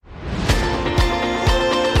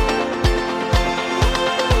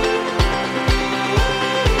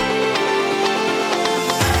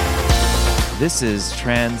This is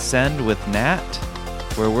Transcend with Nat,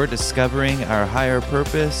 where we're discovering our higher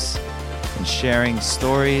purpose and sharing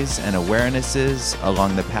stories and awarenesses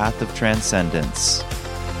along the path of transcendence.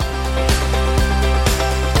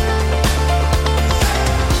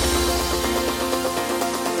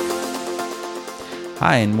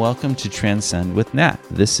 Hi, and welcome to Transcend with Nat.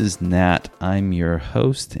 This is Nat. I'm your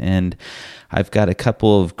host, and I've got a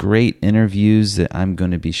couple of great interviews that I'm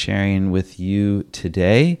going to be sharing with you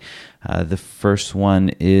today. The first one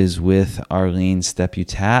is with Arlene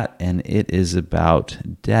Steputat, and it is about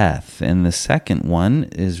death. And the second one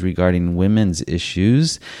is regarding women's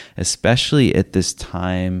issues, especially at this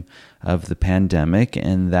time of the pandemic,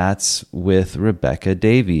 and that's with Rebecca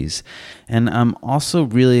Davies. And I'm also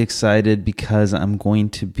really excited because I'm going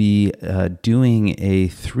to be doing a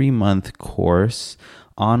 3-month course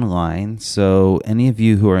online. So any of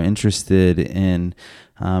you who are interested in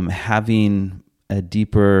having a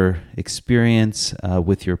deeper experience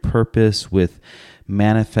with your purpose, with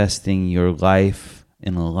manifesting your life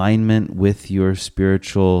in alignment with your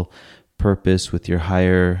spiritual purpose, with your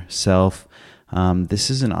higher self, this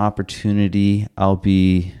is an opportunity. I'll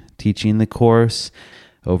be teaching the course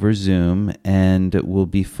over Zoom, and we'll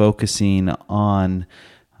be focusing on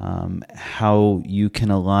how you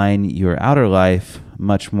can align your outer life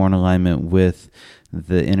much more in alignment with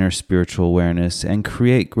the inner spiritual awareness and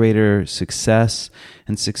create greater success,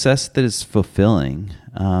 and success that is fulfilling,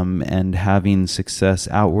 and having success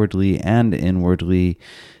outwardly and inwardly.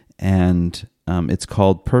 And it's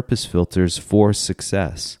called Purpose Filters for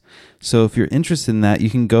Success. So if you're interested in that, you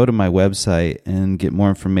can go to my website and get more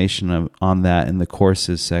information on that in the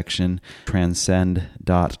courses section,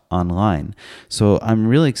 transcend.online. So I'm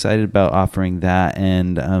really excited about offering that,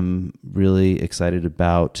 and I'm really excited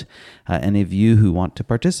about any of you who want to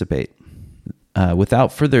participate.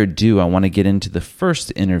 Without further ado, I want to get into the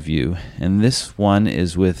first interview, and this one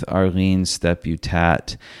is with Arlene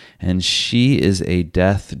Steputat, and she is a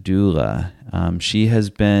death doula. She has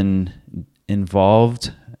been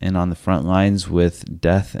involved and on the front lines with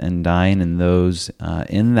death and dying and those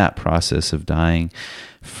in that process of dying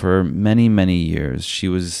for many, many years. She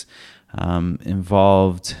was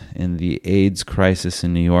involved in the AIDS crisis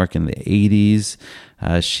in New York in the 80s.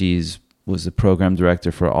 She's was the program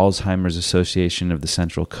director for Alzheimer's Association of the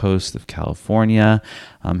Central Coast of California,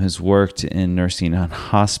 has worked in nursing and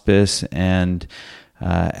hospice, and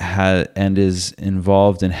is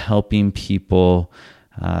involved in helping people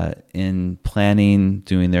in planning,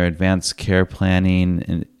 doing their advanced care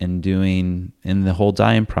planning, and doing in the whole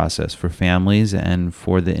dying process for families and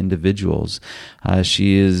for the individuals.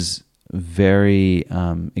 She is very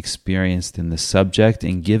experienced in the subject,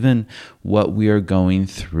 and given what we are going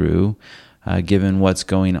through, given what's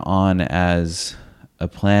going on as a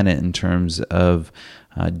planet in terms of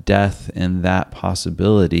death and that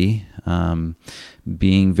possibility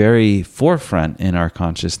being very forefront in our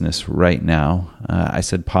consciousness right now. I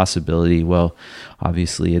said possibility. Well,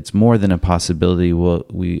 obviously it's more than a possibility.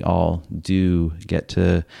 We all do get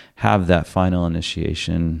to have that final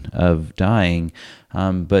initiation of dying.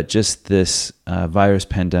 But just this virus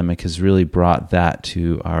pandemic has really brought that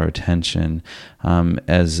to our attention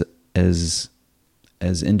as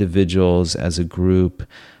individuals, as a group.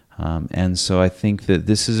 And so I think that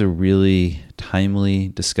this is a really timely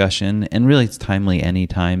discussion, and really it's timely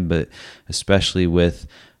anytime, but especially with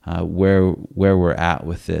where we're at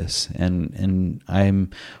with this. And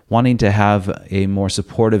I'm wanting to have a more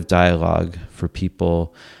supportive dialogue for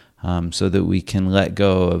people so that we can let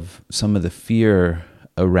go of some of the fear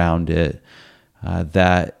around it,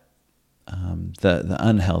 the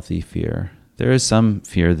unhealthy fear. There is some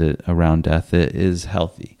fear that around death that is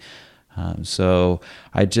healthy. So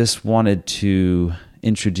I just wanted to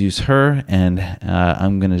introduce her, and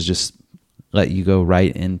I'm going to just let you go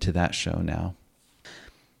right into that show now.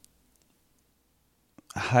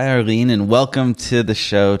 Hi, Arlene, and welcome to the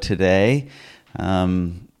show today.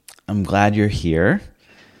 I'm glad you're here.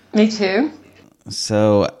 Me too.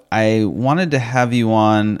 So I wanted to have you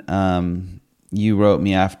on. You wrote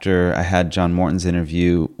me after I had John Morton's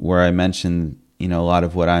interview where I mentioned, a lot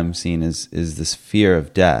of what I'm seeing is this fear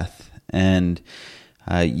of death. And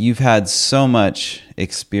you've had so much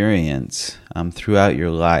experience throughout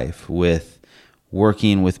your life with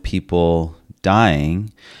working with people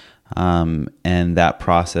dying and that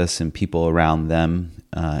process and people around them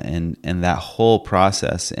and that whole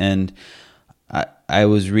process. And I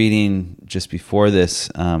was reading just before this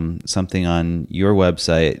something on your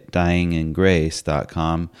website,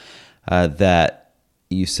 dyingingrace.com, that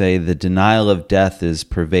you say the denial of death is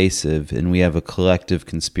pervasive, and we have a collective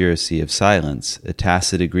conspiracy of silence, a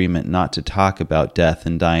tacit agreement not to talk about death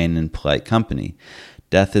and dying in polite company.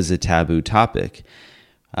 Death is a taboo topic.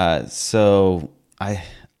 So I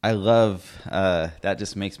love that.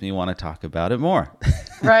 Just makes me want to talk about it more.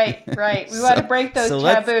 Right. We want to break those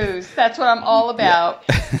taboos. That's what I'm all about.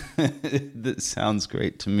 Yeah. That sounds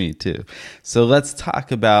great to me too. So let's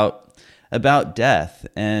talk about death,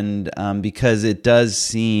 and because it does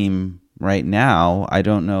seem right now, I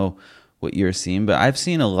don't know what you're seeing, but I've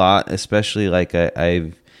seen a lot, especially like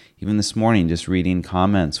I've even this morning just reading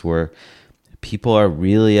comments where people are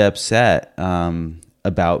really upset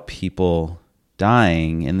about people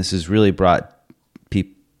dying, and this has really brought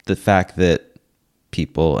the fact that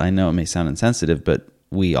people, I know it may sound insensitive, but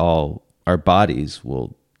our bodies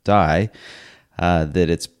will die, that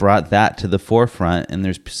it's brought that to the forefront, and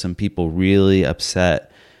there's some people really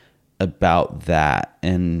upset about that,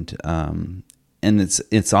 and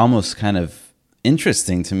it's almost kind of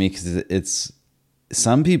interesting to me because it's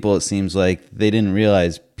some people, it seems like they didn't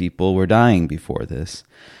realize people were dying before this.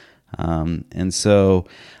 And so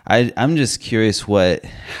I'm just curious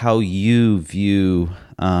how you view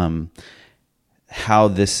how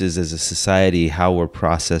this is as a society, how we're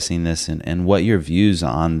processing this, and what your views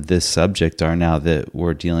on this subject are now that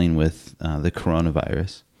we're dealing with the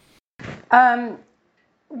coronavirus.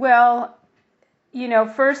 Well,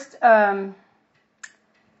 first, in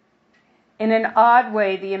an odd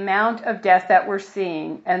way, the amount of death that we're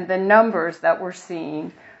seeing and the numbers that we're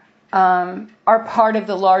seeing are part of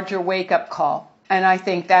the larger wake-up call. And I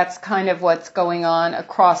think that's kind of what's going on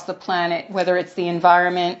across the planet, whether it's the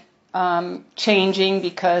environment changing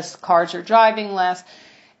because cars are driving less.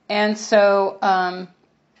 And so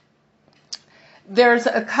there's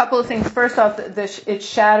a couple of things. First off, it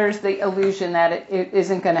shatters the illusion that it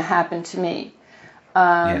isn't going to happen to me.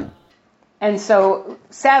 And so,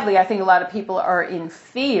 sadly, I think a lot of people are in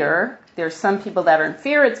fear. There's some people that are in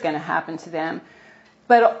fear it's going to happen to them.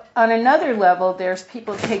 But on another level, there's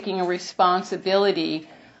people taking a responsibility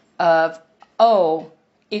of,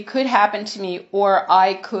 it could happen to me, or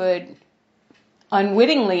I could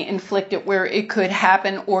unwittingly inflict it where it could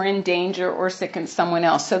happen or endanger or sicken someone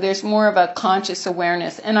else. So there's more of a conscious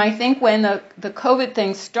awareness. And I think when the COVID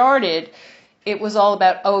thing started, it was all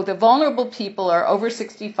about, the vulnerable people are over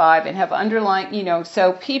 65 and have underlying,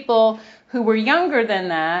 so people who were younger than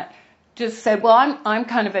that just said, well, I'm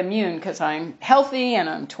kind of immune because I'm healthy and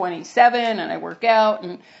I'm 27 and I work out.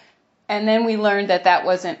 And then we learned that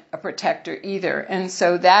wasn't a protector either. And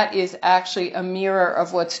so that is actually a mirror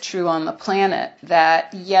of what's true on the planet.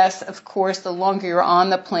 That, yes, of course, the longer you're on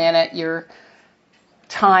the planet, your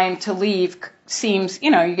time to leave seems,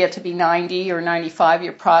 you get to be 90 or 95,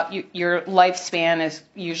 your lifespan is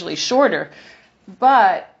usually shorter.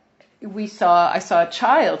 But I saw a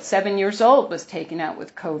child, 7 years old, was taken out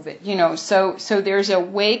with COVID, so there's a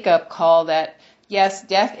wake-up call that, yes,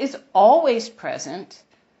 death is always present.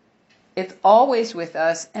 It's always with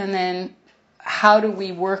us. And then how do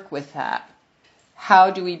we work with that? How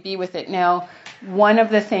do we be with it? Now, one of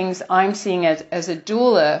the things I'm seeing as a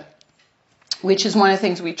doula, which is one of the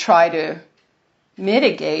things we try to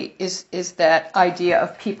mitigate, is that idea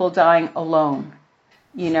of people dying alone.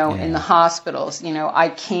 In the hospitals, I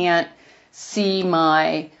can't see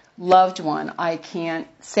my loved one. I can't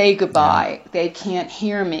say goodbye. They can't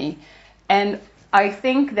hear me. And I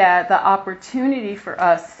think that the opportunity for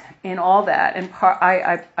us in all that, and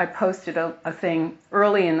I posted a thing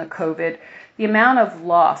early in the COVID, the amount of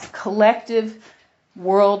loss, collective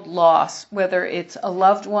world loss, whether it's a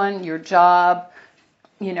loved one, your job,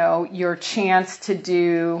 your chance to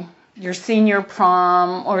do your senior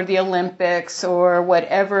prom or the Olympics or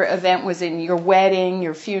whatever event was in your wedding,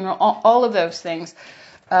 your funeral, all of those things.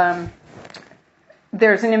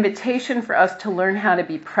 There's an invitation for us to learn how to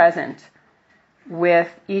be present with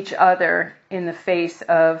each other in the face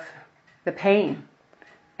of the pain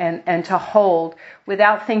and to hold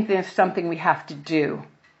without thinking of something we have to do.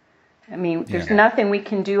 I mean, there's nothing we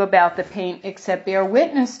can do about the pain except bear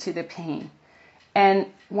witness to the pain. And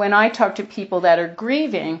when I talk to people that are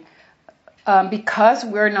grieving, because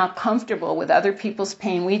we're not comfortable with other people's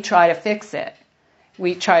pain, we try to fix it.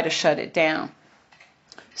 We try to shut it down.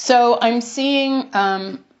 So I'm seeing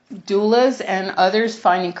doulas and others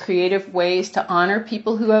finding creative ways to honor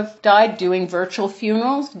people who have died, doing virtual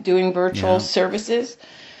funerals, doing virtual services.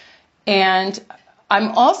 And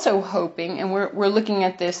I'm also hoping, and we're looking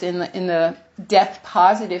at this in the death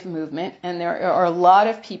positive movement, and there are a lot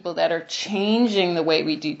of people that are changing the way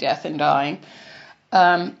we do death and dying,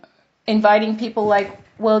 inviting people like,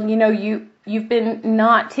 well, you've been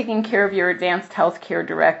not taking care of your advanced health care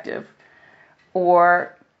directive,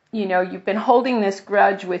 or you've been holding this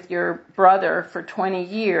grudge with your brother for 20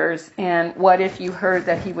 years, and what if you heard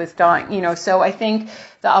that he was dying? So I think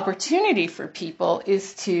the opportunity for people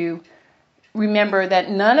is to remember that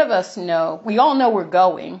none of us know. We all know we're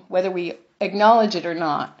going, whether we acknowledge it or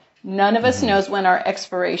not. None of us knows when our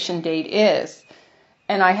expiration date is.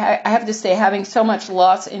 And I have to say, having so much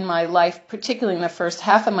loss in my life, particularly in the first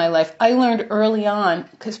half of my life, I learned early on,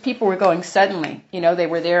 because people were going suddenly, they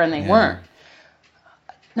were there and they weren't,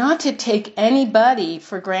 not to take anybody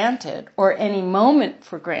for granted or any moment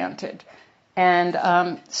for granted.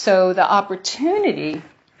 And so the opportunity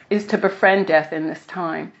is to befriend death in this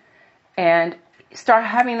time and start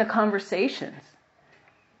having the conversations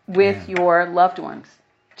with your loved ones.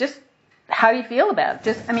 Just how do you feel about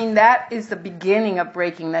it? That is the beginning of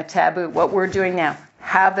breaking the taboo. What we're doing now,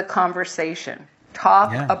 have the conversation.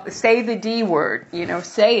 Talk, say the D word,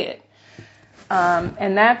 say it.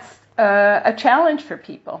 And that's a challenge for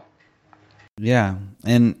people. Yeah,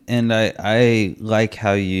 and I like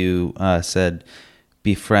how you said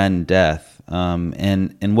befriend death,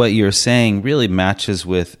 and what you're saying really matches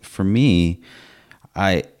with, for me,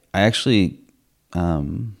 I actually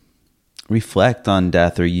reflect on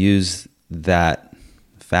death or use that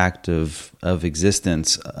fact of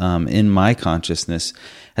existence in my consciousness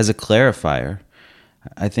as a clarifier.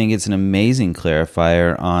 I think it's an amazing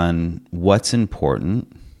clarifier on what's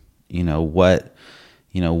important, what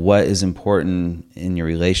is important in your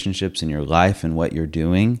relationships, in your life, and what you're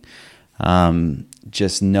doing.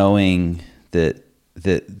 Just knowing that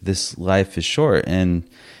this life is short, and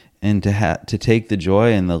to take the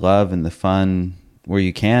joy and the love and the fun where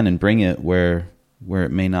you can, and bring it where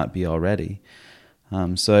it may not be already.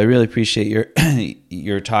 So I really appreciate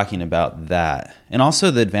your talking about that, and also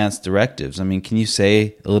the advanced directives. Can you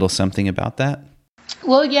say a little something about that?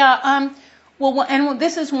 Well, yeah. And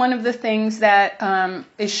this is one of the things that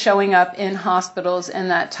is showing up in hospitals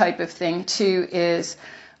and that type of thing too. Is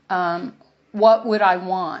what would I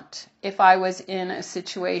want if I was in a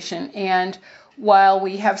situation? And while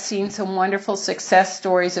we have seen some wonderful success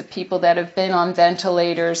stories of people that have been on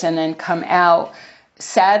ventilators and then come out,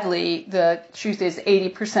 sadly, the truth is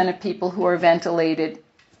 80% of people who are ventilated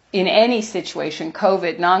in any situation,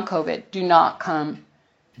 COVID, non-COVID, do not come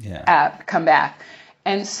back.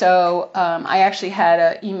 And so I actually had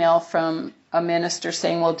an email from a minister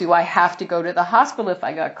saying, well, do I have to go to the hospital if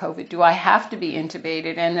I got COVID? Do I have to be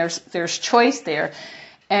intubated? And there's choice there.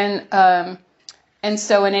 And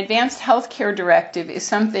so an advanced healthcare directive is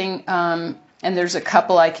something, and there's a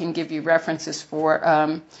couple I can give you references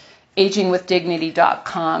for.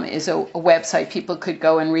 Agingwithdignity.com is a website people could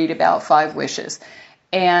go and read about 5 wishes.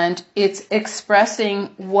 And it's expressing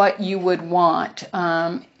what you would want.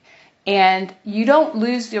 And you don't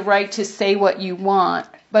lose the right to say what you want,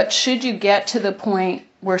 but should you get to the point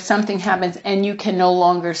where something happens and you can no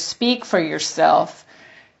longer speak for yourself,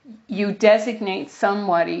 you designate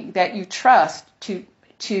somebody that you trust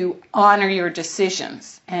to honor your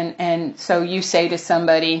decisions. And so you say to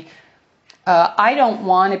somebody, I don't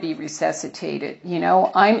want to be resuscitated.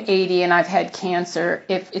 I'm 80 and I've had cancer.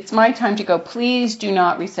 If it's my time to go, please do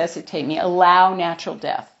not resuscitate me. Allow natural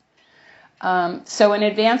death. So an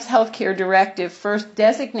advanced healthcare directive first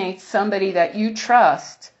designates somebody that you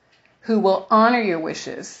trust who will honor your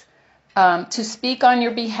wishes to speak on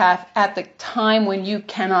your behalf at the time when you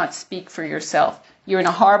cannot speak for yourself. You're in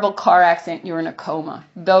a horrible car accident, you're in a coma,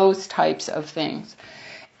 those types of things.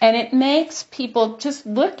 And it makes people just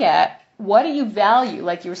look at, what do you value?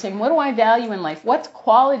 Like you were saying, what do I value in life? What's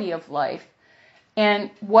quality of life?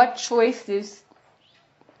 And what choices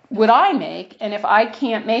would I make? And if I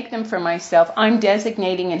can't make them for myself, I'm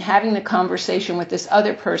designating and having the conversation with this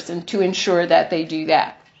other person to ensure that they do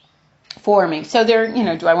that for me. So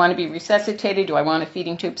do I want to be resuscitated? Do I want a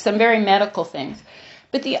feeding tube? Some very medical things.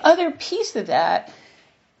 But the other piece of that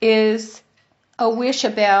is a wish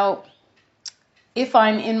about, if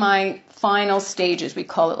I'm in my final stages, we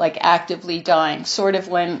call it like actively dying, sort of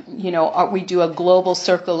when, we do a global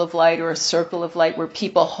circle of light or a circle of light where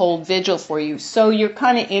people hold vigil for you. So you're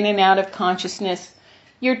kind of in and out of consciousness.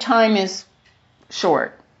 Your time is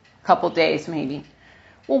short, a couple days maybe.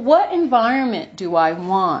 Well, what environment do I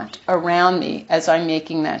want around me as I'm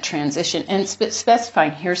making that transition? And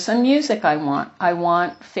specifying, here's some music I want. I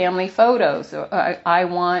want family photos. I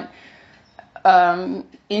want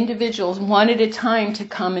individuals one at a time to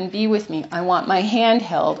come and be with me. I want my hand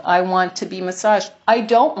held. I want to be massaged. I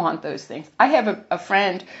don't want those things. I have a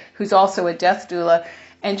friend who's also a death doula,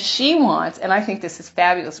 and she wants, and I think this is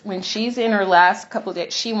fabulous, when she's in her last couple of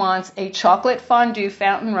days, she wants a chocolate fondue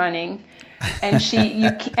fountain running, And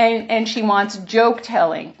she wants joke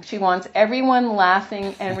telling. She wants everyone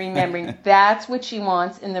laughing and remembering. That's what she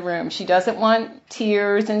wants in the room. She doesn't want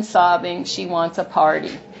tears and sobbing. She wants a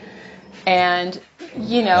party. And,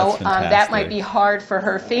 that might be hard for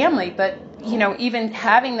her family, but, even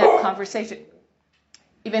having that conversation,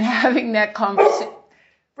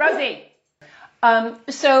 Rosie.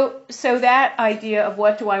 So that idea of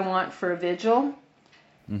what do I want for a vigil,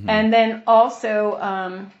 and then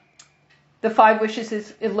also the 5 wishes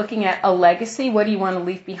is looking at a legacy. What do you want to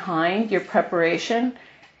leave behind? Your preparation.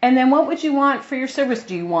 And then what would you want for your service?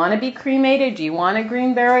 Do you want to be cremated? Do you want a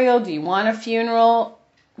green burial? Do you want a funeral?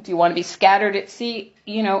 Do you want to be scattered at sea?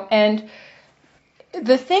 And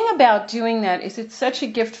the thing about doing that is it's such a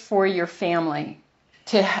gift for your family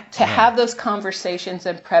to have those conversations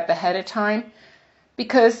and prep ahead of time,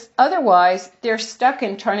 because otherwise they're stuck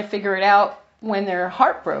in trying to figure it out when they're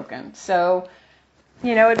heartbroken. So,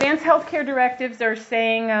 advanced healthcare directives are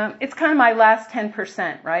saying it's kind of my last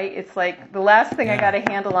 10%, right? It's like the last thing I got to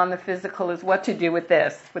handle on the physical is what to do with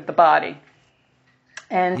the body.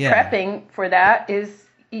 And prepping for that is,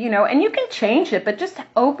 and you can change it, but just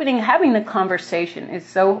having the conversation is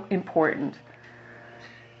so important.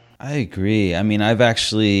 I agree. I mean, I've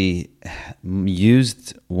actually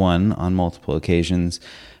used one on multiple occasions.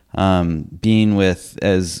 Being with,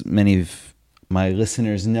 as many of my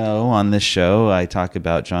listeners know on this show, I talk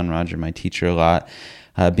about John Roger, my teacher, a lot.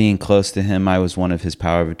 Being close to him, I was one of his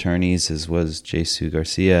power of attorneys, as was Jesus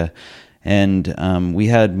Garcia. And we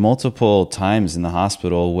had multiple times in the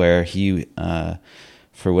hospital where he,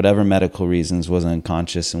 for whatever medical reasons, was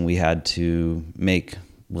unconscious, and we had to make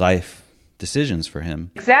life decisions for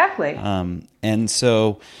him. Exactly. And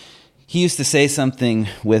so he used to say something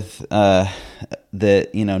with that,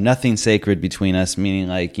 nothing's sacred between us, meaning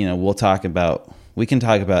like, we can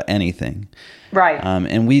talk about anything. Right.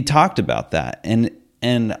 And we talked about that.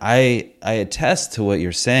 And I attest to what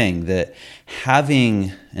you're saying, that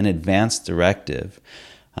having an advanced directive,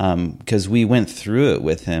 because we went through it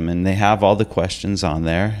with him, and they have all the questions on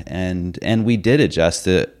there, and we did adjust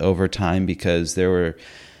it over time, because there were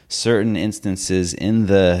certain instances in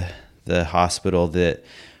the hospital that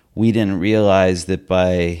we didn't realize that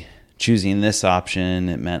by choosing this option,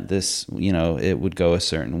 it meant this, it would go a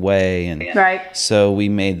certain way. And right. So we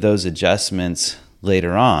made those adjustments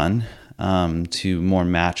later on to more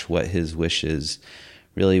match what his wishes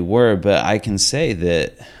really were. But I can say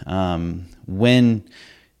that when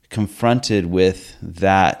confronted with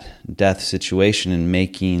that death situation and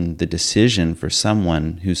making the decision for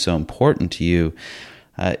someone who's so important to you,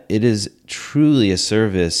 it is truly a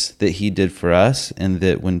service that he did for us, and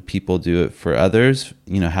that when people do it for others,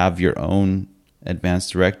 have your own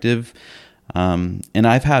advanced directive. And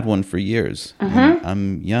I've had one for years. Mm-hmm.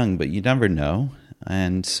 I'm young, but you never know.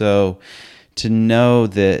 And so to know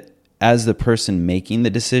that as the person making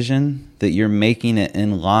the decision, that you're making it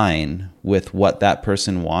in line with what that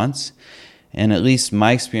person wants. And at least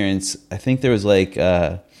my experience, I think there was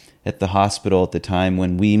at the hospital at the time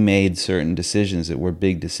when we made certain decisions that were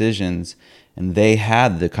big decisions, and they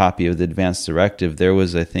had the copy of the advanced directive, there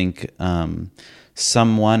was, I think,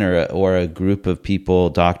 someone or a group of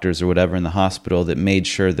people, doctors or whatever in the hospital, that made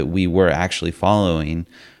sure that we were actually following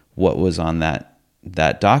what was on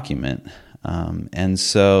that document. And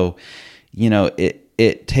so,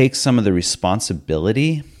 it takes some of the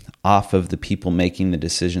responsibility off of the people making the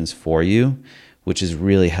decisions for you, which is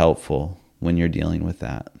really helpful when you're dealing with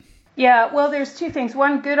that. Yeah, well, there's 2 things.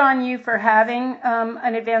 One, good on you for having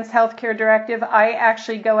an advanced healthcare directive. I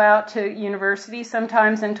actually go out to universities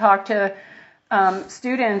sometimes and talk to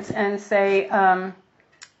students and say,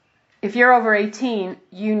 if you're over 18,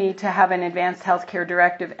 you need to have an advanced healthcare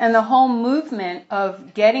directive. And the whole movement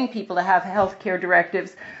of getting people to have healthcare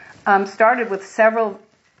directives started with several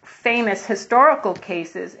famous historical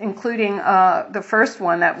cases, including the first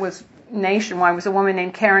one that was nationwide was a woman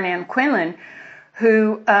named Karen Ann Quinlan,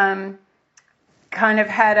 who kind of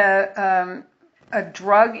had a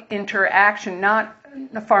drug interaction, not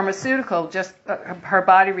a pharmaceutical, just her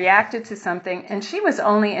body reacted to something, and she was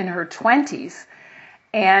only in her 20s.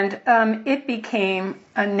 And it became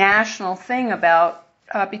a national thing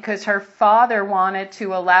because her father wanted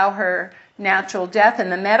to allow her natural death,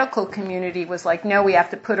 and the medical community was like, no, we have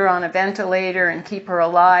to put her on a ventilator and keep her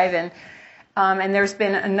alive. And there's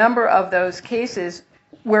been a number of those cases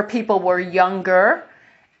where people were younger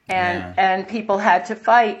and people had to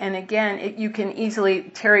fight. And again, you can easily,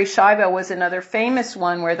 Terry Schiavo was another famous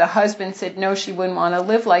one where the husband said, no, she wouldn't want to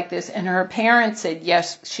live like this. And her parents said,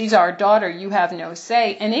 yes, she's our daughter, you have no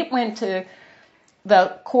say. And it went to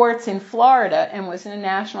the courts in Florida and was a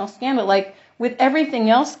national scandal. Like, with everything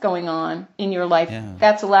else going on in your life,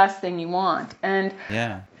 that's the last thing you want. And,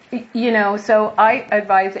 so I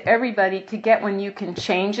advise everybody to get when you can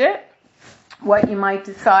change it, what you might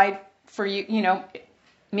decide for you,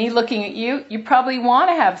 me looking at you, you probably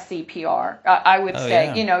want to have CPR, I would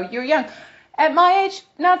say. Yeah. You're young. At my age,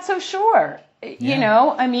 not so sure.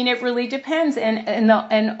 Yeah. It really depends.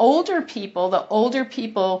 And older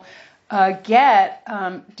people get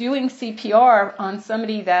doing CPR on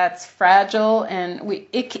somebody that's fragile, and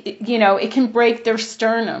it can break their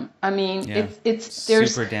sternum. It's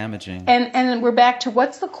super damaging. And we're back to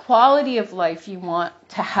what's the quality of life you want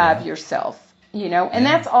to have yourself. And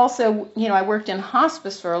that's also, I worked in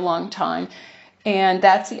hospice for a long time, and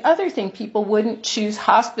that's the other thing. People wouldn't choose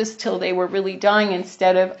hospice till they were really dying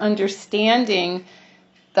instead of understanding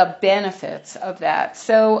the benefits of that.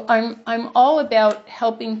 So I'm all about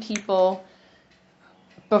helping people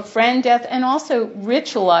befriend death and also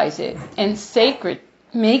ritualize it and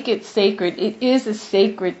make it sacred. It is a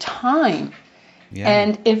sacred time. Yeah.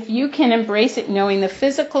 And if you can embrace it knowing the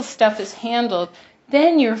physical stuff is handled,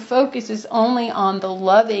 then your focus is only on the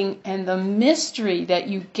loving and the mystery that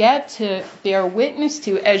you get to bear witness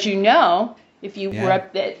to. As you know, if you were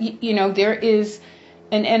up that, there is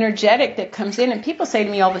an energetic that comes in. And people say to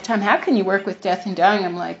me all the time, how can you work with death and dying?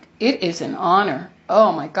 I'm like, it is an honor.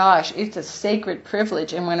 Oh my gosh, it's a sacred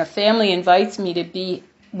privilege. And when a family invites me to be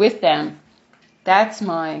with them, that's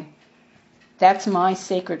my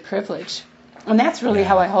sacred privilege. And that's really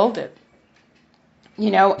how I hold it.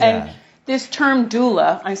 And this term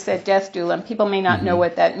doula, I said death doula, and people may not know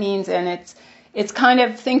what that means, and it's kind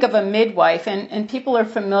of, think of a midwife, and people are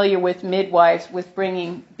familiar with midwives with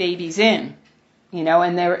bringing babies in,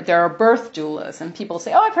 and there are birth doulas, and people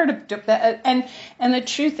say, oh, I've heard of that, and the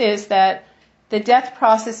truth is that the death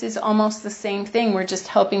process is almost the same thing. We're just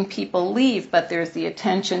helping people leave, but there's the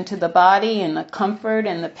attention to the body and the comfort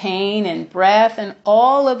and the pain and breath and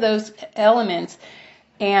all of those elements,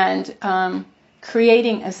 and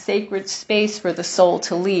creating a sacred space for the soul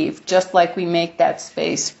to leave, just like we make that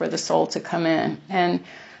space for the soul to come in. And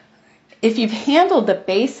if you've handled the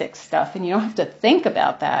basic stuff and you don't have to think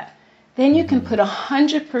about that, then you can put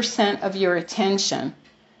 100% of your attention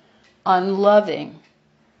on loving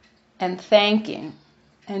and thanking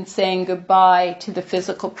and saying goodbye to the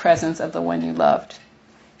physical presence of the one you loved.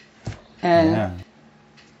 And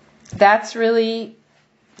that's really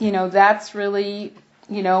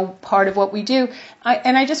part of what we do.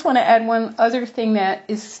 I just want to add one other thing that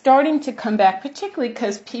is starting to come back, particularly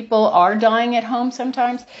because people are dying at home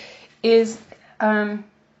sometimes, is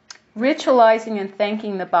ritualizing and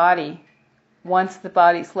thanking the body once the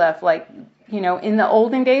body's left. Like, in the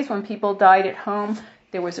olden days when people died at home,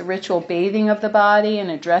 there was a ritual bathing of the body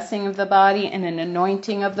and a dressing of the body and an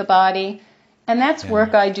anointing of the body. And that's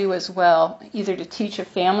work I do as well, either to teach a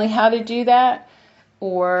family how to do that,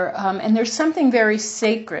 or and there's something very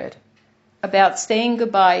sacred about saying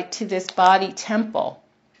goodbye to this body temple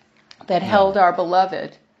that held our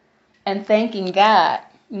beloved, and thanking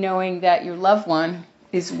that, knowing that your loved one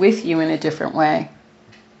is with you in a different way.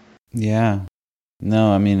 Yeah.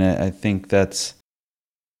 No, I think that's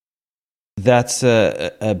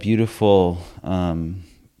a beautiful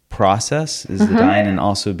process, is the dying, and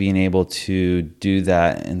also being able to do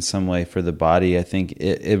that in some way for the body. I think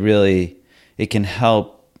it really, it can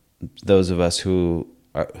help those of us who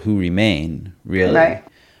remain, really. Right.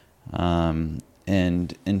 And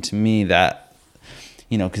to me, that,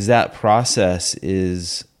 because that process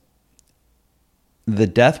is, the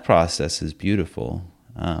death process is beautiful.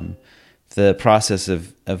 The process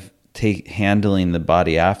of handling the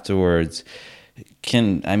body afterwards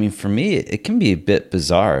for me, it can be a bit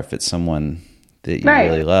bizarre if it's someone that you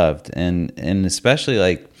really loved, and especially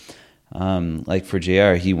like for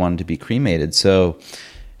JR, he wanted to be cremated. So,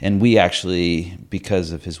 and we actually,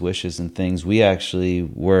 because of his wishes and things, we actually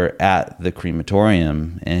were at the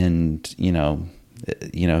crematorium, and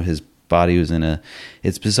his body was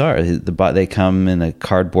it's bizarre. They come in a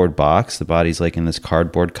cardboard box. The body's like in this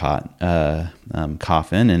cardboard coffin,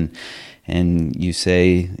 and you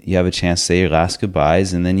have a chance to say your last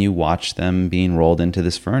goodbyes, and then you watch them being rolled into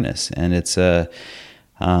this furnace. And it's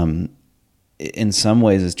in some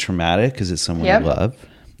ways it's traumatic because it's someone you love,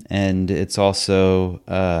 and it's also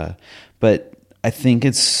but I think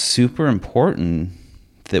it's super important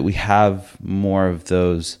that we have more of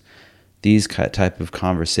these type of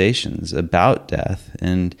conversations about death,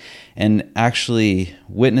 and actually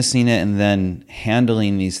witnessing it, and then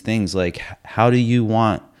handling these things. Like, how do you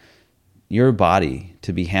want your body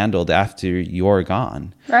to be handled after you're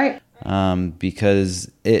gone? Right.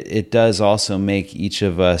 Because it does also make each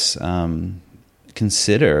of us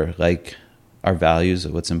consider, like, our values,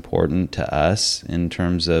 of what's important to us in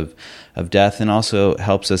terms of death, and also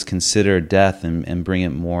helps us consider death and bring it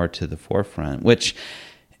more to the forefront, which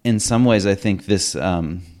in some ways I think this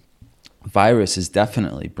virus is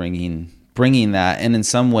definitely bringing that, and in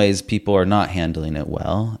some ways people are not handling it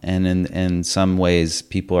well, and in some ways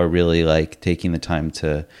people are really like taking the time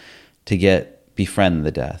to befriend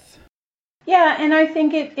the death. Yeah, and I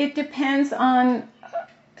think it depends on,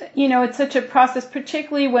 it's such a process,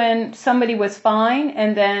 particularly when somebody was fine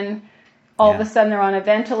and then all of a sudden they're on a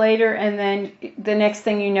ventilator, and then the next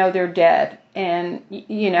thing you know, they're dead. And,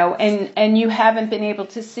 and you haven't been able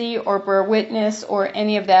to see or bear witness or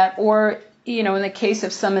any of that. Or, in the case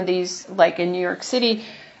of some of these, like in New York City,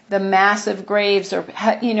 the massive graves, or,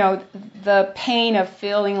 the pain of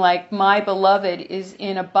feeling like my beloved is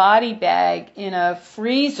in a body bag in a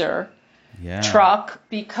freezer truck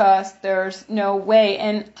because there's no way.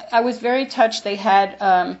 And I was very touched. They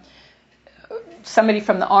had somebody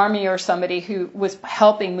from the Army or somebody who was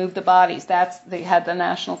helping move the bodies. They had the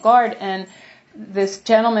National Guard, and this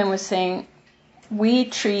gentleman was saying, we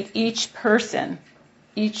treat each person,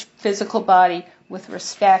 each physical body, with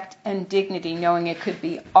respect and dignity, knowing it could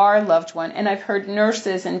be our loved one. And I've heard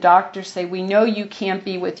nurses and doctors say, we know you can't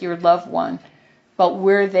be with your loved one, but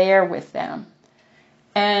we're there with them.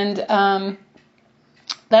 And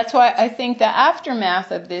that's why I think the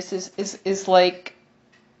aftermath of this is like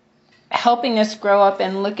helping us grow up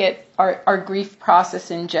and look at our grief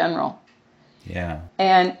process in general. Yeah.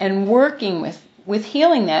 And working with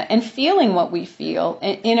healing that and feeling what we feel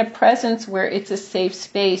in a presence where it's a safe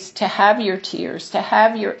space to have your tears, to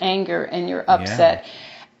have your anger and your upset. Yeah.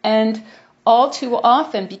 And all too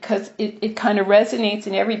often, because it kind of resonates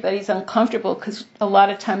and everybody's uncomfortable, because a lot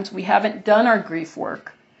of times we haven't done our grief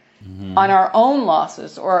work on our own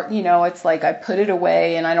losses, or, it's like I put it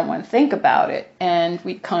away and I don't want to think about it. And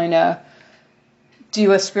we kind of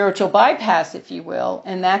do a spiritual bypass, if you will,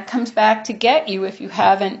 and that comes back to get you if you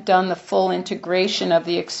haven't done the full integration of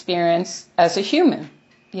the experience as a human.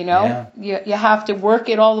 You have to work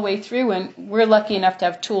it all the way through, and we're lucky enough to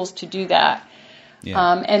have tools to do that.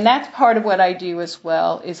 Yeah. And that's part of what I do as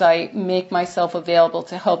well, is I make myself available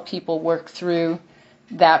to help people work through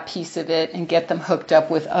that piece of it and get them hooked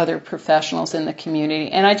up with other professionals in the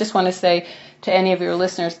community. And I just want to say to any of your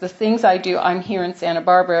listeners, the things I do, I'm here in Santa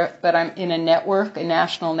Barbara, but I'm in a network, a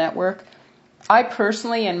national network. I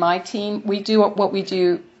personally and my team, we do what we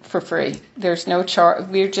do for free. There's no charge.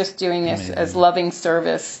 We're just doing this as loving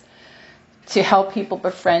service to help people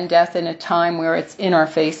befriend death in a time where it's in our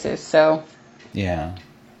faces. So, you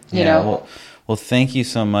know. Well, thank you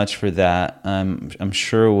so much for that. I'm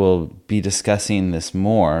sure we'll be discussing this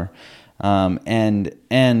more. And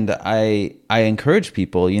I encourage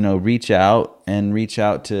people, reach out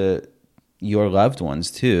to your loved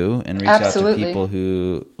ones too, and reach Absolutely. out to people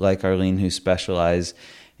who, like Arlene, who specialize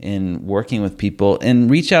in working with people, and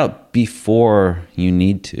reach out before you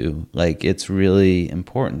need to. Like, it's really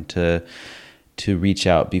important to reach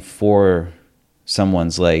out before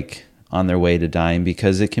someone's like on their way to dying,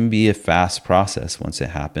 because it can be a fast process once it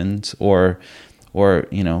happens, or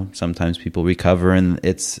sometimes people recover and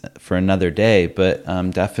it's for another day, but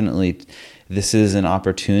definitely this is an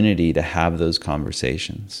opportunity to have those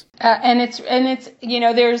conversations. And it's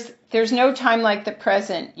there's no time like the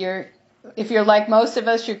present. If you're like most of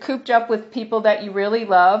us, you're cooped up with people that you really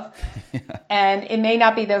love. Yeah. And it may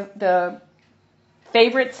not be the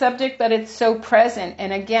favorite subject, but it's so present.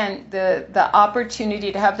 And again, the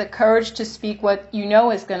opportunity to have the courage to speak what you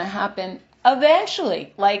know is going to happen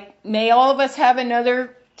eventually. Like, may all of us have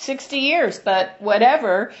another 60 years, but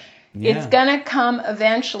whatever, it's going to come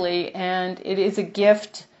eventually. And it is a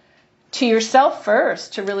gift to yourself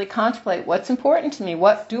first to really contemplate what's important to me.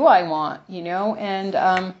 What do I want, And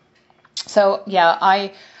I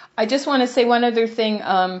just want to say one other thing,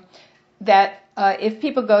 that if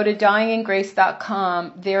people go to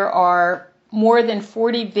dyingingrace.com, there are more than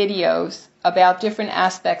 40 videos about different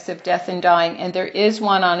aspects of death and dying, and there is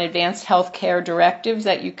one on advanced healthcare directives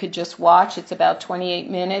that you could just watch. It's about 28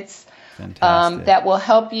 minutes. Fantastic. That will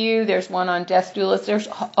help you. There's one on death doulas. There's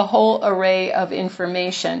a whole array of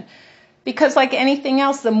information, because like anything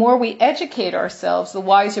else, the more we educate ourselves, the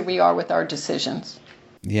wiser we are with our decisions.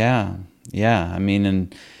 Yeah. I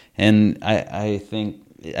mean, and I think,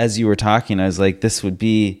 as you were talking, I was like, this would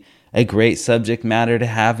be a great subject matter to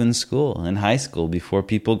have in school, in high school, before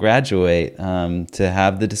people graduate, to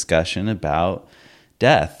have the discussion about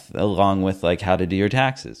death, along with like how to do your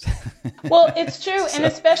taxes. Well, it's true. And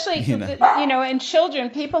especially, in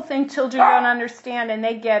children, people think children don't understand, and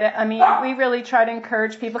they get it. I mean, we really try to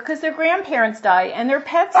encourage people, because their grandparents die and their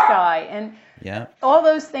pets die. And Yeah. All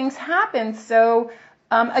those things happen. So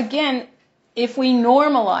again, if we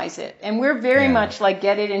normalize it, and we're very much like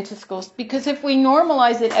get it into schools, because if we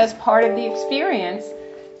normalize it as part of the experience,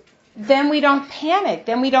 then we don't panic,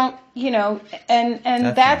 then we don't,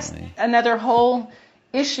 and that's another whole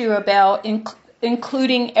issue about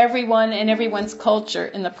including everyone and everyone's culture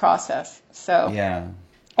in the process. So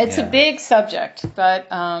it's a big subject, but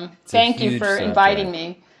thank you for inviting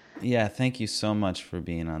me. Yeah, thank you so much for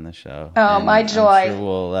being on the show. Oh, and my joy. I'm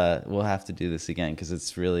sure we'll have to do this again because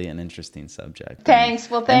it's really an interesting subject. Thanks.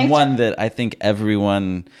 Thanks. And one that I think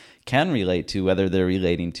everyone can relate to, whether they're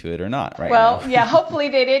relating to it or not right now. Well, hopefully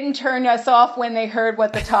they didn't turn us off when they heard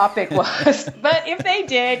what the topic was. But if they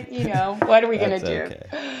did, what are we going to do? Okay.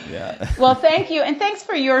 Yeah. Well, thank you. And thanks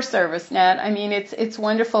for your service, Nat. I mean, it's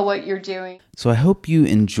wonderful what you're doing. So I hope you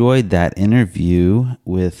enjoyed that interview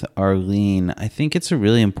with Arlene. I think it's a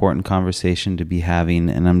really important conversation to be having,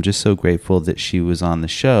 and I'm just so grateful that she was on the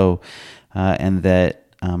show and that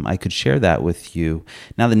I could share that with you.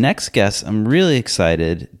 Now, the next guest I'm really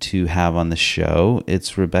excited to have on the show.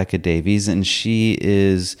 It's Rebecca Davies, and she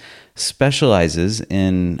specializes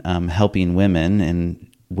in helping women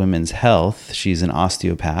and women's health. She's an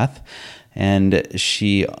osteopath, and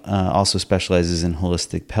she also specializes in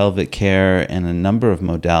holistic pelvic care and a number of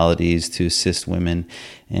modalities to assist women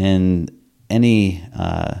in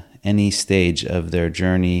any stage of their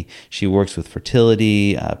journey. She works with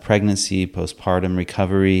fertility, pregnancy, postpartum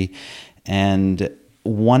recovery. And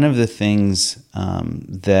one of the things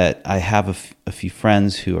that I have a few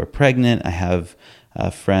friends who are pregnant. I have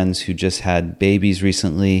friends who just had babies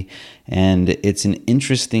recently. And it's an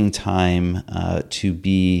interesting time to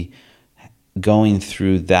be going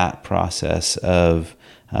through that process of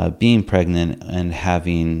being pregnant and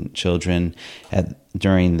having children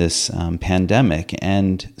during this pandemic.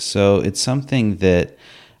 And so it's something that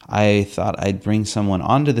I thought I'd bring someone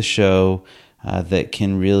onto the show that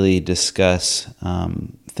can really discuss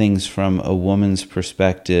things from a woman's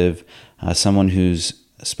perspective, someone who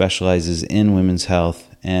specializes in women's health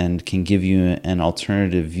and can give you an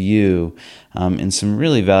alternative view and some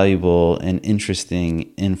really valuable and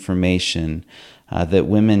interesting information that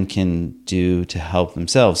women can do to help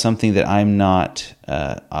themselves, something that I'm not,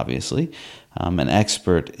 obviously, an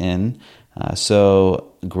expert in.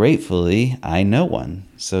 So gratefully, I know one.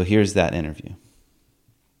 So here's that interview.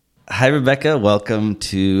 Hi, Rebecca. Welcome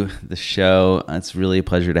to the show. It's really a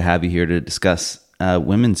pleasure to have you here to discuss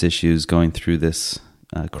women's issues going through this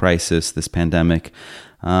crisis, this pandemic.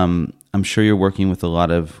 I'm sure you're working with a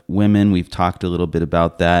lot of women. We've talked a little bit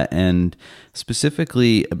about that, and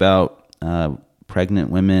specifically about pregnant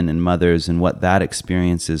women and mothers and what that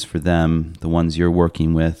experience is for them, the ones you're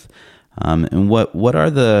working with. And what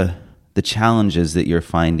are the challenges that you're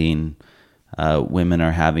finding women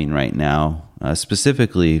are having right now,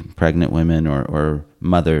 specifically pregnant women or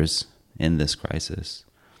mothers in this crisis?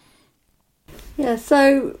 Yeah,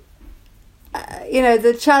 so,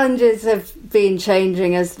 the challenges have been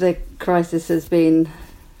changing as the crisis has been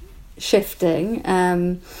shifting.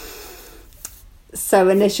 So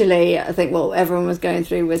initially, I think what everyone was going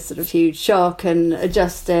through was sort of huge shock and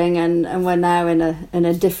adjusting, and we're now in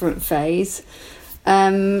a different phase.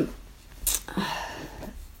 So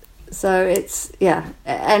it's,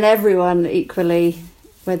 and everyone equally,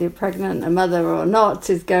 whether you're pregnant, a mother or not,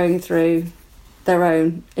 is going through their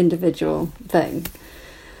own individual thing.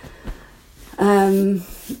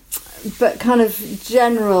 But kind of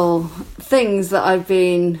general things that I've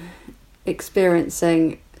been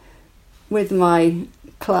experiencing with my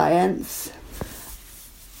clients.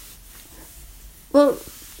 Well,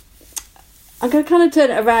 I'm going to kind of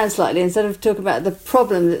turn it around slightly. Instead of talking about the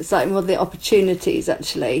problems, it's like more the opportunities,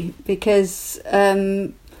 actually, because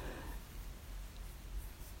having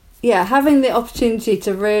the opportunity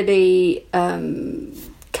to really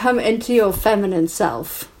come into your feminine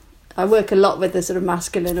self. I work a lot with the sort of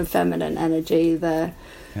masculine and feminine energy,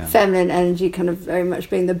 feminine energy kind of very much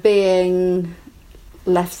being the being,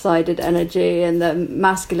 left-sided energy, and the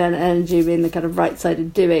masculine energy being the kind of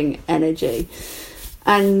right-sided doing energy.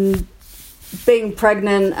 And being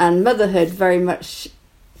pregnant and motherhood very much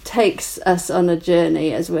takes us on a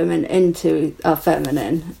journey as women into our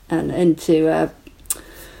feminine and into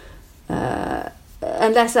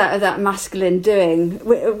and less out of that masculine doing,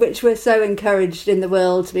 which we're so encouraged in the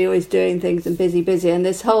world to be always doing things and busy, and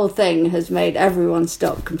this whole thing has made everyone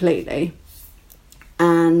stop completely.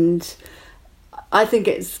 And I think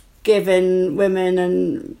it's given women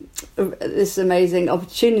and this amazing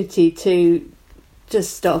opportunity to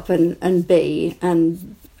just stop and be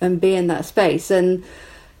in that space. And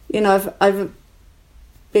I've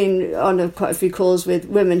been on quite a few calls with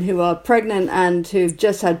women who are pregnant and who've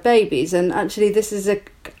just had babies, and actually this is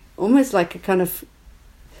almost like a kind of,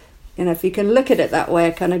 if you can look at it that way,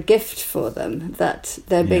 a kind of gift for them, that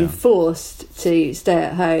they're being forced to stay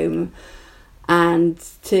at home and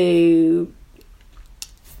to,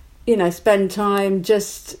 spend time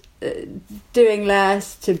just doing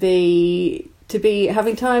less, to be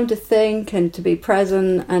having time to think and to be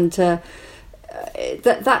present, and to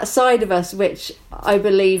that side of us, which I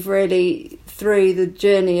believe really through the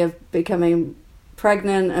journey of becoming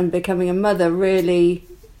pregnant and becoming a mother really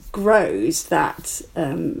grows, that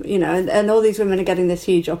and all these women are getting this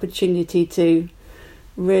huge opportunity to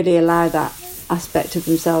really allow that aspect of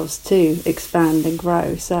themselves to expand and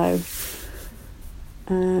grow. So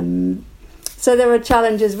there are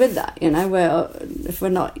challenges with that, where if we're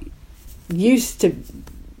not used to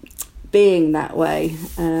being that way,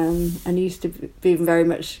 and used to being very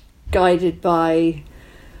much guided by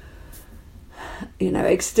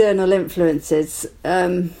external influences,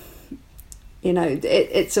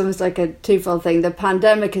 it's almost like a twofold thing. The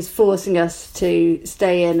pandemic is forcing us to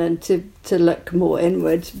stay in and to look more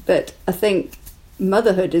inward, but I think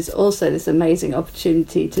motherhood is also this amazing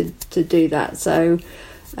opportunity to do that. So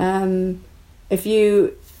if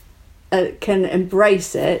you can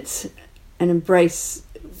embrace it and embrace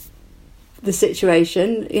the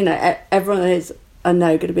situation, everyone is, I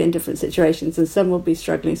know, going to be in different situations, and some will be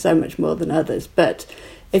struggling so much more than others, but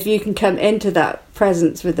if you can come into that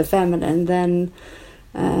presence with the feminine, then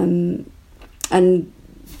and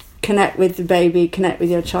connect with the baby, connect with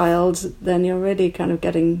your child, then you're really kind of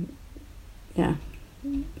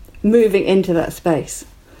moving into that space.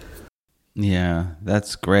 Yeah,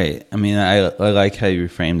 that's great. I mean, I like how you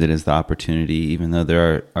framed it as the opportunity, even though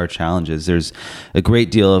there are challenges. There's a great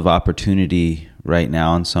deal of opportunity right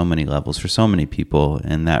now on so many levels for so many people,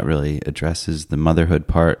 and that really addresses the motherhood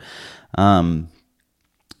part.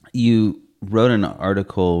 You wrote an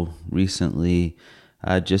article recently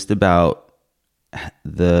just about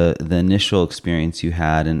the initial experience you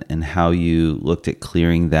had and how you looked at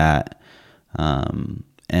clearing that,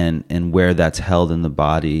 and where that's held in the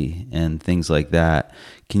body and things like that.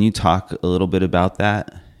 Can you talk a little bit about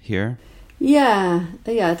that here? Yeah,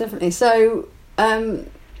 definitely. So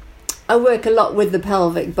I work a lot with the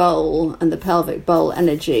pelvic bowl and the pelvic bowl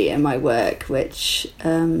energy in my work, which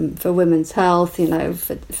for women's health,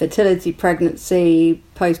 fertility, pregnancy,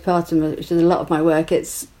 postpartum, which is a lot of my work,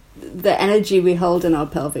 it's the energy we hold in our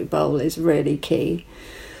pelvic bowl is really key.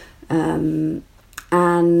 And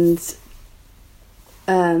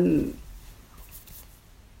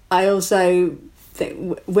I also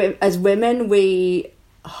think as women, we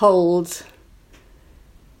hold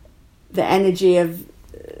the energy of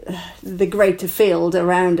the greater field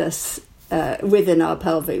around us within our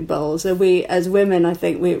pelvic bowl. So we, as women, I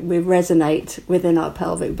think we resonate within our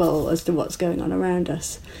pelvic bowl as to what's going on around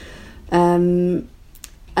us. And,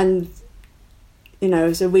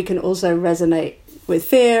 so we can also resonate with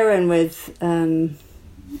fear and with,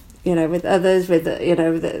 with others, with,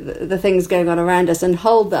 the things going on around us, and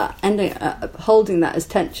hold that, holding that as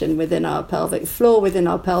tension within our pelvic floor, within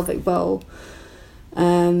our pelvic bowl.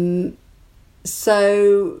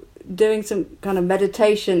 So doing some kind of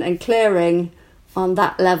meditation and clearing on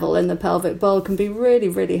that level in the pelvic bowl can be really,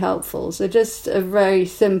 really helpful. So just a very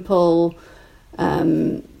simple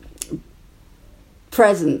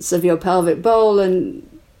presence of your pelvic bowl, and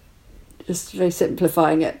just very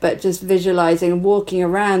simplifying it, but just visualizing and walking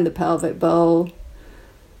around the pelvic bowl,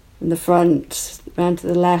 from the front, around to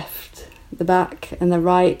the left, the back and the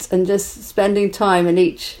right, and just spending time in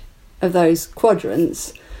each of those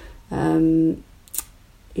quadrants.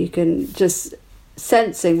 You can just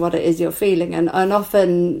sensing what it is you're feeling, and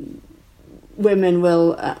often women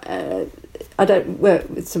will I don't work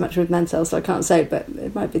so much with men's health, so I can't say, but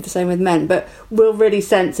it might be the same with men, but will really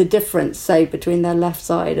sense a difference, say, between their left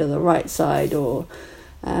side or the right side, or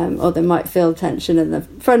they might feel tension in the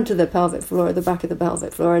front of the pelvic floor or the back of the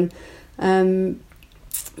pelvic floor. And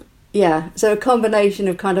so a combination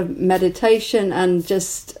of kind of meditation and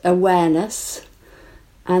just awareness,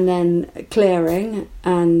 and then clearing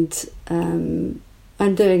and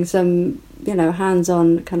doing some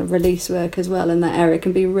hands-on kind of release work as well in that area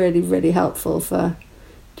can be really, really helpful for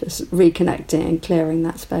just reconnecting and clearing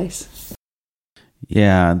that space.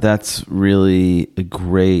 Yeah, that's really a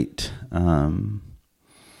great,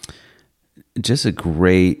 just a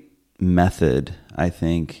great method, I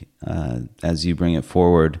think, as you bring it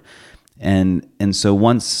forward. And so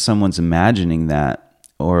once someone's imagining that,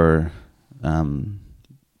 or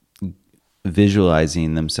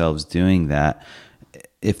visualizing themselves doing that,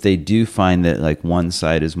 if they do find that like one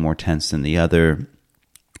side is more tense than the other,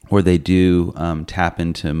 or they do tap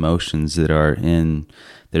into emotions that are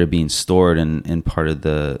being stored in part of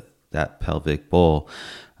that pelvic bowl.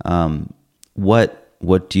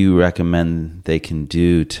 What do you recommend they can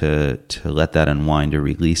do to let that unwind or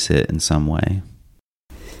release it in some way?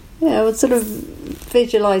 Yeah, well, sort of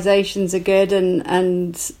visualizations are good,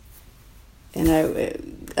 and you know,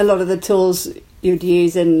 a lot of the tools you'd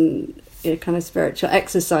use in kind of spiritual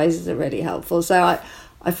exercises are really helpful. So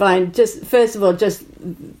I find just first of all just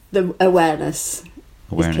the awareness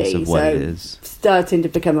of what it is. Starting to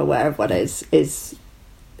become aware of what is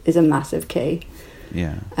a massive key.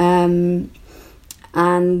 Yeah.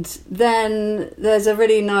 And then there's a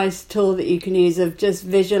really nice tool that you can use of just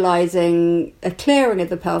visualizing a clearing of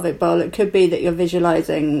the pelvic bowl. It could be that you're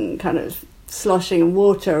visualizing kind of sloshing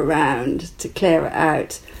water around to clear it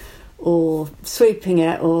out, or sweeping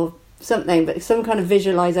it, or something, but some kind of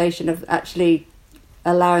visualization of actually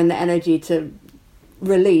allowing the energy to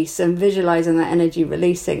release, and visualizing that energy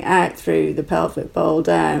releasing out through the pelvic bowl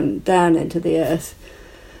down into the earth.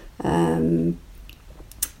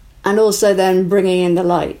 And also then bringing in the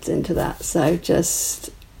light into that. So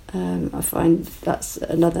just, I find that's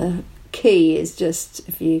another key, is just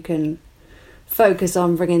if you can focus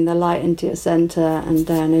on bringing the light into your center and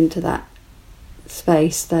down into that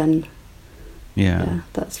space, then yeah,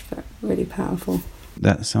 that's really powerful.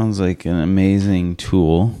 That sounds like an amazing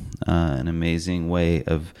tool, an amazing way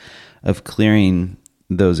of clearing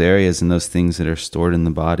those areas and those things that are stored in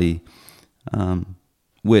the body,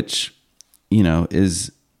 which,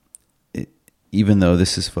 is, even though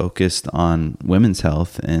this is focused on women's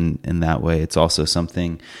health, and in that way, it's also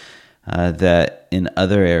something that in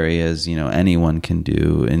other areas, anyone can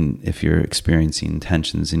do. And if you're experiencing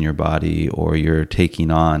tensions in your body, or you're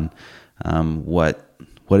taking on what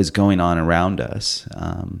is going on around us.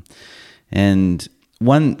 And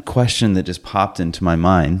one question that just popped into my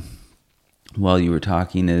mind while you were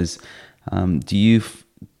talking is, I'll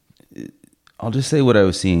just say what I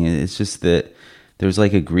was seeing. It's just that there's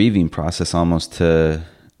like a grieving process almost to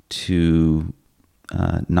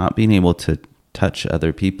not being able to touch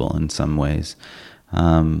other people in some ways.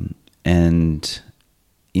 And,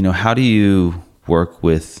 how do you work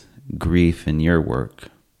with grief in your work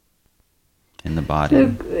in the body?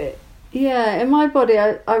 So, in my body,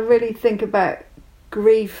 I really think about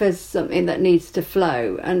grief as something that needs to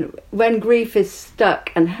flow. And when grief is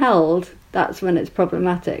stuck and held, that's when it's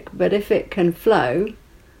problematic. But if it can flow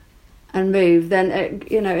and move, then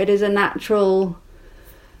it is a natural.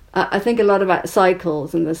 I think a lot about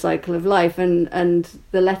cycles and the cycle of life, and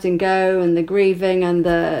the letting go and the grieving and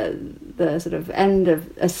the sort of end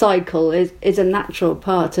of a cycle is a natural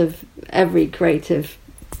part of every creative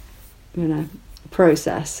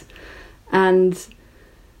process. And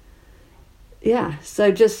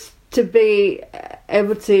so just to be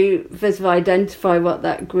able to first of all identify what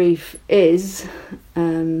that grief is,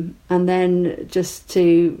 and then just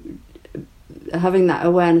to having that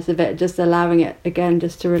awareness of it, just allowing it again,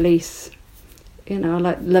 just to release. I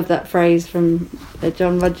love that phrase from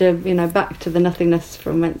John Roger, back to the nothingness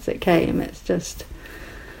from whence it came. It's just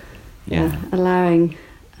allowing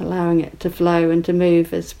it to flow and to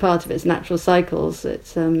move as part of its natural cycles.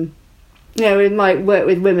 It's we might work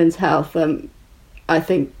with women's health. I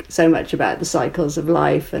think so much about the cycles of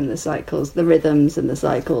life and the cycles, the rhythms and the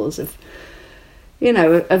cycles of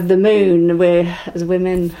of the moon. We're, as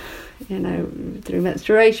women, through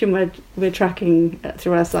menstruation, we're tracking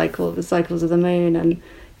through our cycle the cycles of the moon, and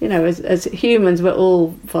as humans, we're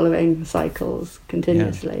all following cycles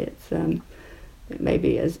continuously. It's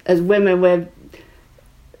maybe as women, we're,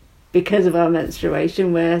 because of our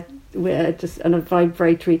menstruation, we're just on a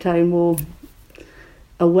vibratory tone more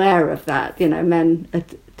aware of that. Men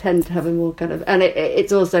tend to have a more kind of, and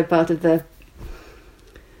it's also part of the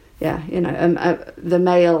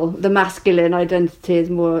the masculine identity is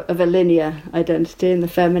more of a linear identity, and the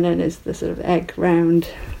feminine is the sort of egg round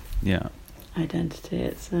identity.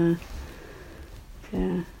 It's I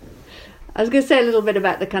was going to say a little bit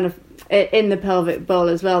about the kind of, in the pelvic bowl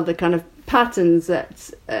as well, the kind of patterns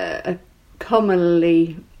that are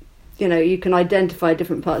commonly, you can identify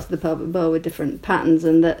different parts of the pelvic bowl with different patterns,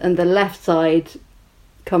 and the left side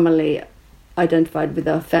commonly identified with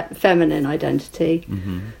our feminine identity,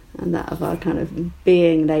 and that of our kind of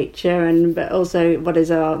being nature, but also what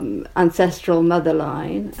is our ancestral mother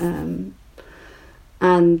line, and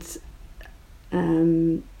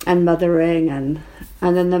mothering, and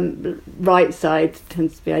then the right side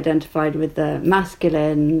tends to be identified with the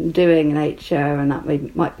masculine doing nature, and that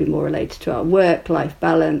might be more related to our work-life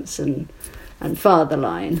balance and father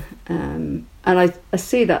line, and I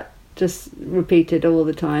see that just repeated all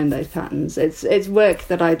the time, those patterns. It's work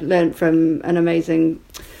that I learned from an amazing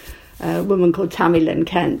woman called Tammy Lynn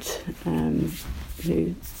Kent,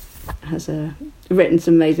 who has written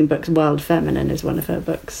some amazing books. Wild Feminine is one of her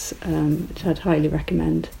books, which I'd highly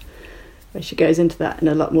recommend, where she goes into that in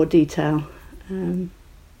a lot more detail. And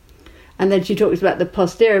then she talks about the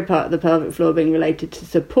posterior part of the pelvic floor being related to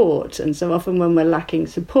support. And so often when we're lacking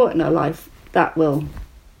support in our life, that will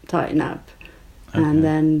tighten up. Okay. And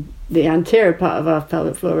then the anterior part of our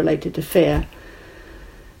pelvic floor related to fear.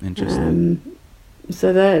 Interesting.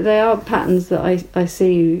 So they are patterns that I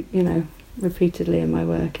see, repeatedly in my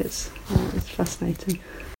work. It's fascinating.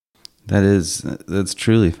 That's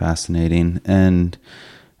truly fascinating. And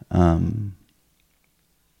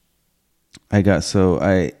I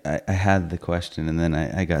had the question, and then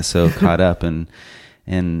I got so caught up in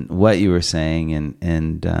what you were saying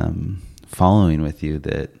and following with you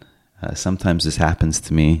that sometimes this happens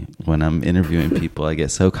to me when I'm interviewing people. I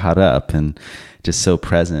get so caught up and just so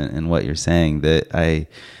present in what you're saying that I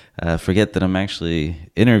forget that I'm actually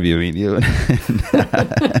interviewing you,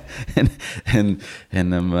 and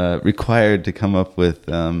I'm required to come up with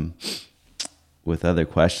other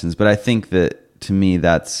questions. But I think that to me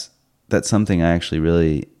that's something I actually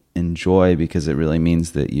really enjoy, because it really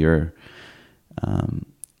means that you're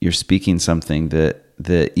speaking something that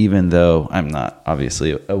even though I'm not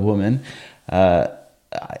obviously a woman, that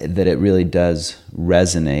it really does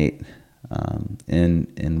resonate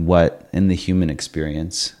in the human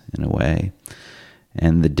experience in a way,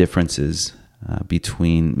 and the differences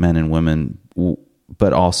between men and women,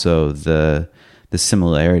 but also the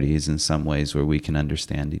similarities in some ways where we can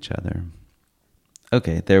understand each other.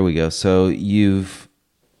 Okay, there we go. So you've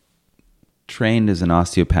trained as an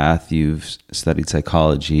osteopath, you've studied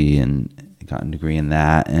psychology and gotten a degree in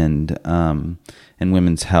that, and in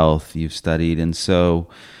women's health you've studied. And so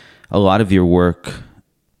a lot of your work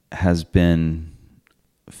has been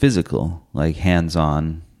physical, like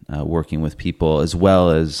hands-on, working with people, as well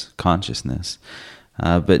as consciousness.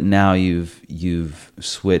 But now you've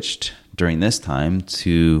switched during this time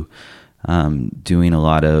to doing a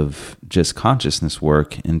lot of just consciousness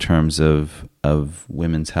work in terms of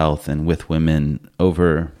women's health and with women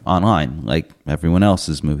over online, like everyone else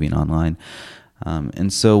is moving online.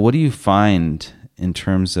 And so what do you find in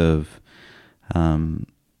terms of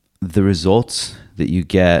the results that you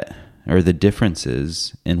get, or the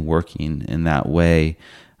differences in working in that way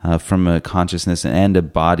from a consciousness and a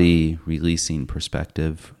body releasing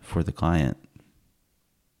perspective for the client?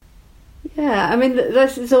 Yeah, I mean,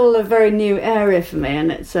 this is all a very new area for me,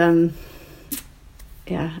 and it's,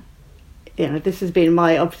 this has been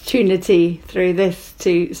my opportunity through this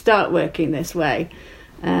to start working this way.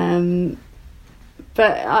 But,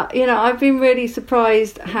 I've been really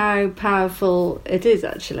surprised how powerful it is,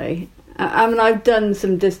 actually. I mean, I've done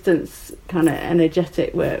some distance kind of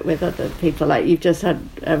energetic work with other people, like you've just had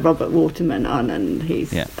Robert Waterman on, and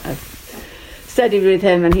I've studied with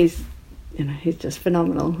him, and he's just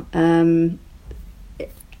phenomenal.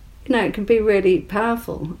 It can be really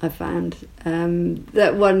powerful, I found,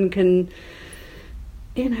 that one can,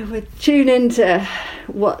 tune into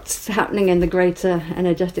what's happening in the greater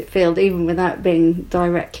energetic field, even without being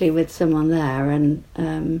directly with someone there, and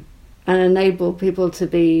enable people to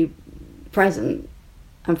be present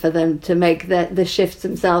and for them to make the shifts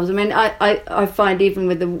themselves. I mean, I find even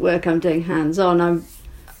with the work I'm doing hands-on, I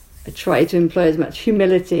try to employ as much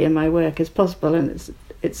humility in my work as possible, and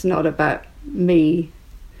it's not about me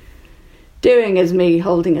doing as me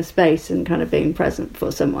holding a space and kind of being present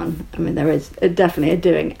for someone. I mean, there is definitely a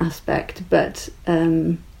doing aspect, but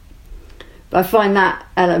I find that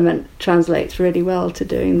element translates really well to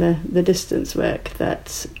doing the distance work,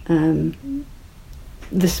 that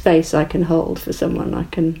the space I can hold for someone, I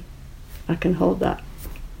can hold that.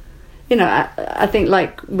 I think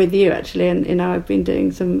like with you actually, and I've been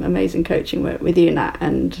doing some amazing coaching work with you, Nat,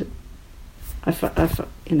 and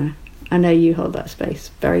I know you hold that space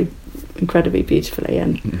very incredibly beautifully.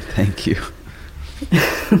 And thank you.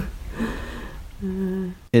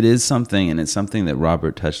 It is something, and it's something that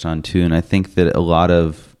Robert touched on too. And I think that a lot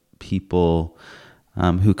of people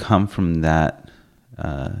who come from that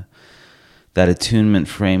attunement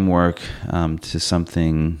framework to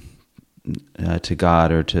something, to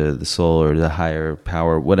God or to the soul or the higher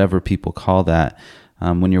power, whatever people call that,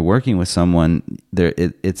 when you're working with someone,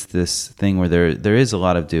 it's this thing where there is a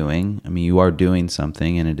lot of doing. I mean, you are doing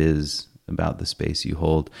something, and it is about the space you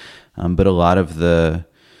hold. But a lot of the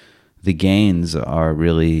gains are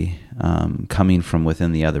really coming from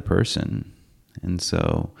within the other person. And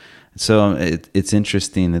so it's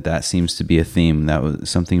interesting that seems to be a theme. That was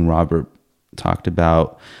something Robert talked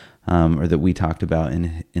about or that we talked about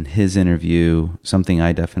in his interview, something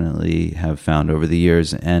I definitely have found over the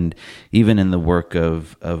years, and even in the work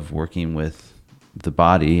of working with the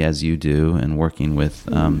body as you do, and working with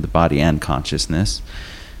the body and consciousness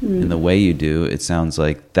in the way you do, it sounds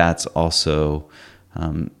like that's also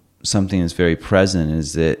something that's very present,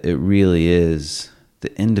 is that it really is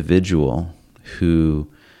the individual who,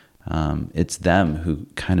 it's them who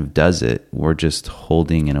kind of does it. We're just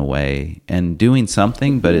holding in a way and doing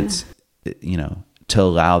something, but it's, to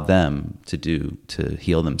allow them to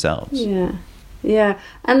heal themselves. Yeah. Yeah.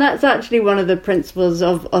 And that's actually one of the principles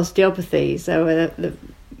of osteopathy. So,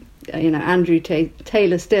 Andrew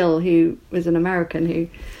Taylor Still, who was an American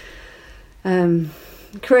who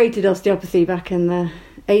created osteopathy back in the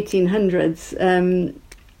 1800s,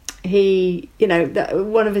 he,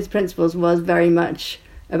 one of his principles was very much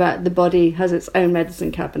about the body has its own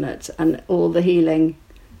medicine cabinet, and all the healing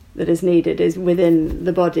that is needed is within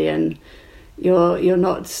the body, and you're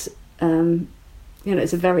not,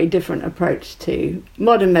 it's a very different approach to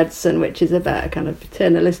modern medicine, which is about a kind of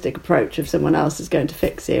paternalistic approach of someone else is going to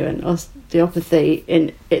fix you. And osteopathy,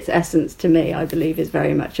 in its essence, to me, I believe, is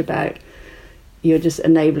very much about you're just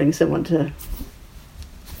enabling someone to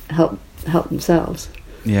help themselves.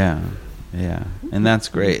 Yeah. And that's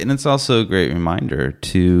great. And it's also a great reminder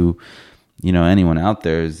to, anyone out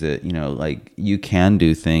there, is that, you can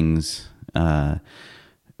do things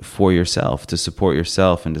for yourself, to support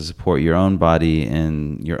yourself and to support your own body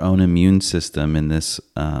and your own immune system in this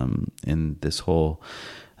whole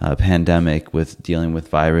pandemic, with dealing with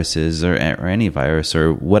viruses or any virus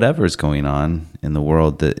or whatever's going on in the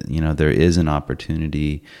world. That, there is an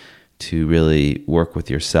opportunity to really work with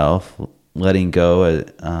yourself, letting go,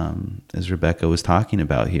 as Rebecca was talking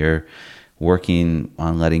about here, working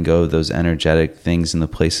on letting go of those energetic things in the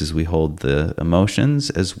places we hold the emotions,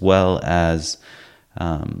 as well as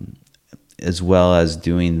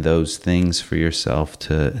doing those things for yourself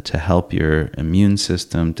to help your immune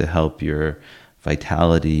system, to help your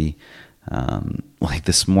vitality. Like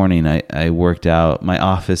this morning, I worked out. My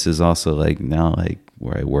office is also now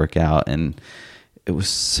where I work out, and it was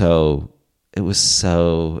so,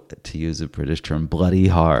 to use a British term, bloody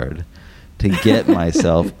hard to get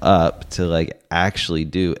myself up to actually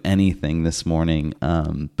do anything this morning.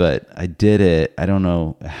 But I did it. I don't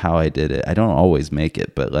know how I did it. I don't always make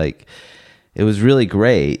it, but it was really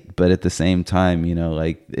great. But at the same time,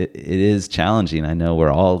 it is challenging. I know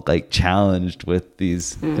we're all challenged with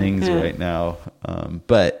these things right now.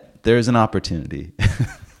 But there's an opportunity.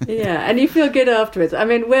 Yeah, and you feel good afterwards. I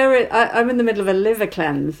mean, I'm in the middle of a liver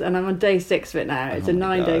cleanse, and I'm on day 6 of it now. It's a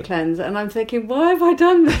 9-day cleanse, and I'm thinking, why have I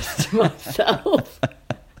done this to myself?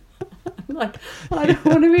 I don't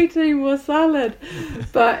want to eat any more salad.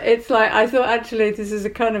 But it's I thought, actually, this is a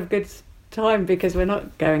kind of good time, because we're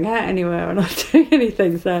not going out anywhere, we're not doing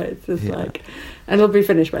anything, so it's just and it'll be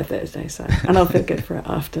finished by Thursday, and I'll feel good for it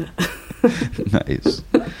after. Nice.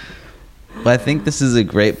 Well, I think this is a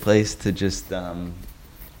great place to just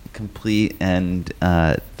complete, and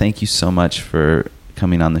thank you so much for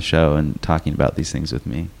coming on the show and talking about these things with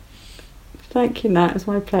me. Thank you, Nat. It's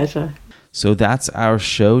my pleasure. So that's our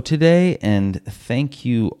show today, and thank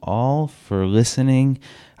you all for listening.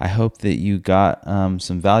 I hope that you got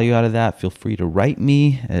some value out of that. Feel free to write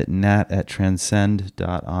me at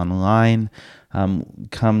nat@transcend.online.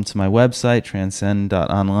 Come to my website,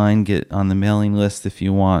 transcend.online. Get on the mailing list if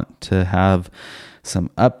you want to have some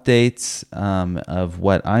updates of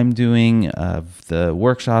what I'm doing, of the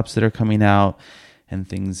workshops that are coming out, and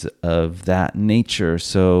things of that nature.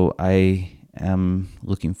 So I am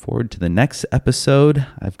looking forward to the next episode.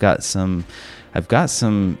 I've got some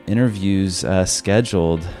interviews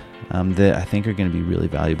scheduled that I think are going to be really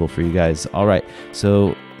valuable for you guys. All right,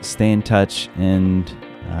 so stay in touch, and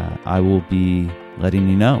I will be letting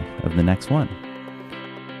you know of the next one.